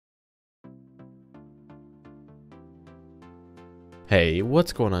Hey,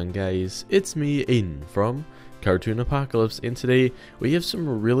 what's going on guys? It's me, Aiden, from Cartoon Apocalypse, and today we have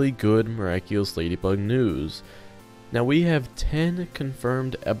some really good Miraculous Ladybug news. Now we have 10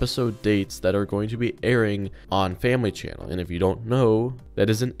 confirmed episode dates that are going to be airing on Family Channel, and if you don't know, that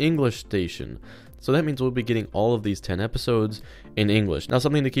is an English station. So that means we'll be getting all of these 10 episodes in English. Now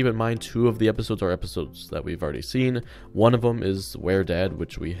something to keep in mind, 2 of the episodes are episodes that we've already seen. One of them is Where Dad,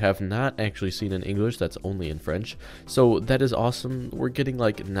 which we have not actually seen in English, that's only in French. So that is awesome. We're getting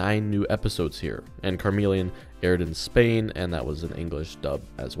like 9 new episodes here. And Carmelian aired in Spain, and that was an English dub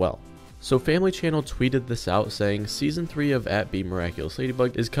as well. So Family Channel tweeted this out saying, Season 3 of @Be Miraculous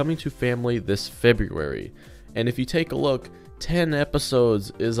Ladybug is coming to Family this February. And if you take a look, 10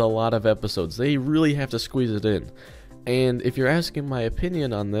 episodes is a lot of episodes. They really have to squeeze it in. And if you're asking my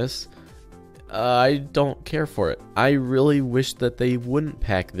opinion on this, I don't care for it. I really wish that they wouldn't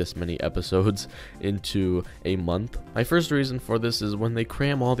pack this many episodes into a month. My first reason for this is when they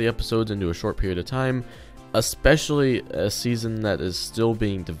cram all the episodes into a short period of time, especially a season that is still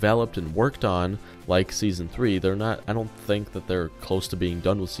being developed and worked on, like Season 3. I don't think that they're close to being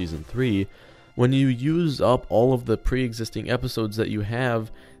done with Season 3. When you use up all of the pre-existing episodes that you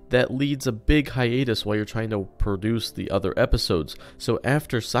have, that leads a big hiatus while you're trying to produce the other episodes. So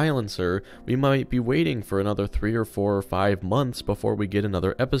after Silencer, we might be waiting for another 3 or 4 or 5 months before we get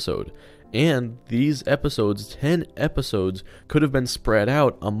another episode. And these episodes, 10 episodes, could have been spread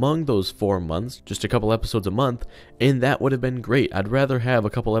out among those 4 months, just a couple episodes a month, and that would have been great. I'd rather have a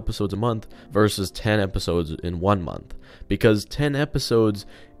couple episodes a month versus 10 episodes in 1 month, because 10 episodes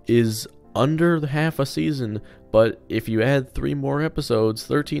is under half a season, but if you add 3 more episodes,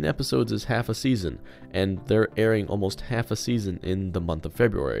 13 episodes is half a season, and they're airing almost half a season in the month of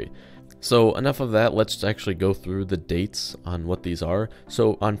February. So enough of that, let's actually go through the dates on what these are.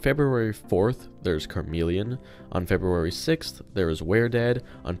 So on February 4th, there's Carmelian. On February 6th, there is Where Dad.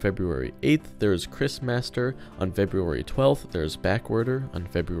 On February 8th, there is Chris Master. On February 12th, there's Backwarder. On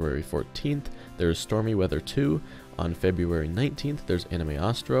February 14th, there's Stormy Weather 2. On February 19th, there's Anime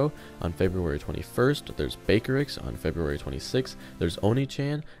Astro. On February 21st, there's Bakerix. On February 26th, there's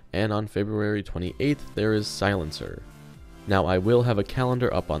Oni-chan. And on February 28th, there is Silencer. Now, I will have a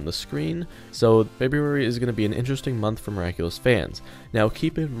calendar up on the screen, so February is going to be an interesting month for Miraculous fans. Now,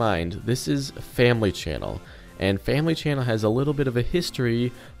 keep in mind, this is Family Channel, and Family Channel has a little bit of a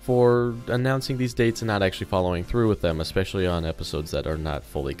history for announcing these dates and not actually following through with them, especially on episodes that are not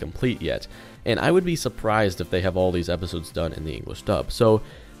fully complete yet. And I would be surprised if they have all these episodes done in the English dub. So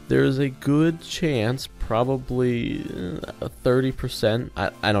there's a good chance, probably 30%,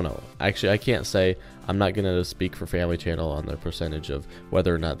 I don't know. Actually, I can't say. I'm not going to speak for Family Channel on the percentage of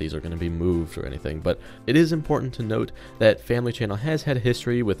whether or not these are going to be moved or anything, but it is important to note that Family Channel has had a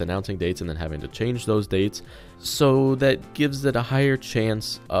history with announcing dates and then having to change those dates, so that gives it a higher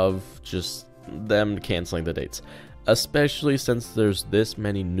chance of just them canceling the dates. Especially since there's this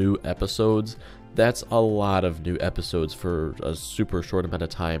many new episodes. That's a lot of new episodes for a super short amount of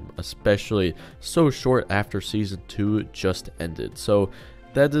time, especially so short after Season 2 just ended. So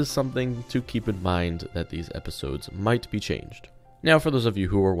that is something to keep in mind, that these episodes might be changed. Now, for those of you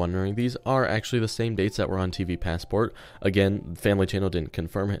who are wondering, these are actually the same dates that were on TV Passport. Again, Family Channel didn't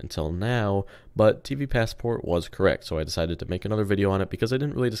confirm it until now, but TV Passport was correct, so I decided to make another video on it because I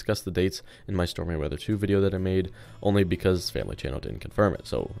didn't really discuss the dates in my Stormy Weather 2 video that I made, only because Family Channel didn't confirm it,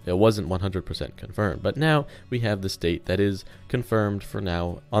 so it wasn't 100% confirmed. But now, we have this date that is confirmed for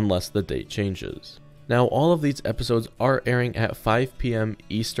now, unless the date changes. Now, all of these episodes are airing at 5 p.m.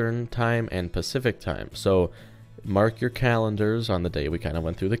 Eastern Time and Pacific Time, so mark your calendars on the day we kind of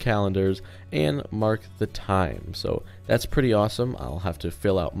went through the calendars, and mark the time. So that's pretty awesome. I'll have to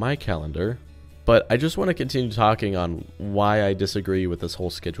fill out my calendar, but I just want to continue talking on why I disagree with this whole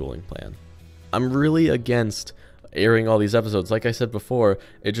scheduling plan. I'm really against airing all these episodes. Like I said before,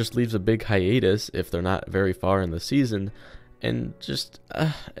 it just leaves a big hiatus if they're not very far in the season, and just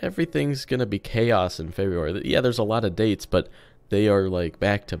everything's gonna be chaos in February. Yeah, there's a lot of dates, but they are like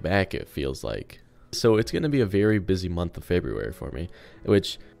back to back, it feels like. So it's going to be a very busy month of February for me,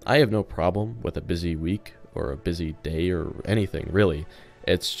 which I have no problem with a busy week or a busy day or anything, really.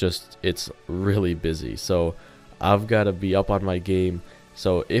 It's just, it's really busy. So I've got to be up on my game.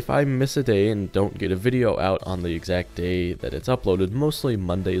 So if I miss a day and don't get a video out on the exact day that it's uploaded, mostly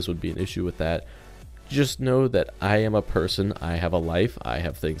Mondays would be an issue with that. Just know that I am a person, I have a life, I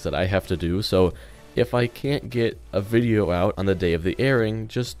have things that I have to do, so if I can't get a video out on the day of the airing,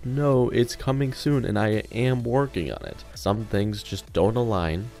 just know it's coming soon and I am working on it. Some things just don't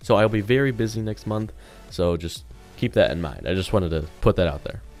align, so I'll be very busy next month, so just keep that in mind. I just wanted to put that out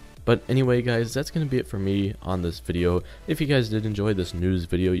there. But anyway guys, that's going to be it for me on this video. If you guys did enjoy this news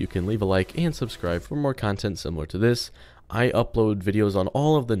video, you can leave a like and subscribe for more content similar to this. I upload videos on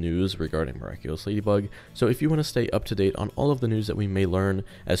all of the news regarding Miraculous Ladybug, so if you want to stay up to date on all of the news that we may learn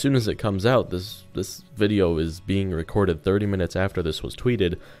as soon as it comes out, this video is being recorded 30 minutes after this was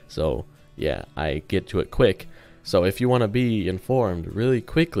tweeted, so yeah, I get to it quick. So if you want to be informed really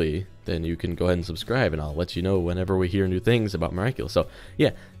quickly, then you can go ahead and subscribe, and I'll let you know whenever we hear new things about Miraculous. So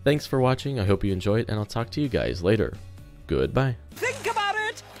yeah, thanks for watching, I hope you enjoyed, and I'll talk to you guys later. Goodbye.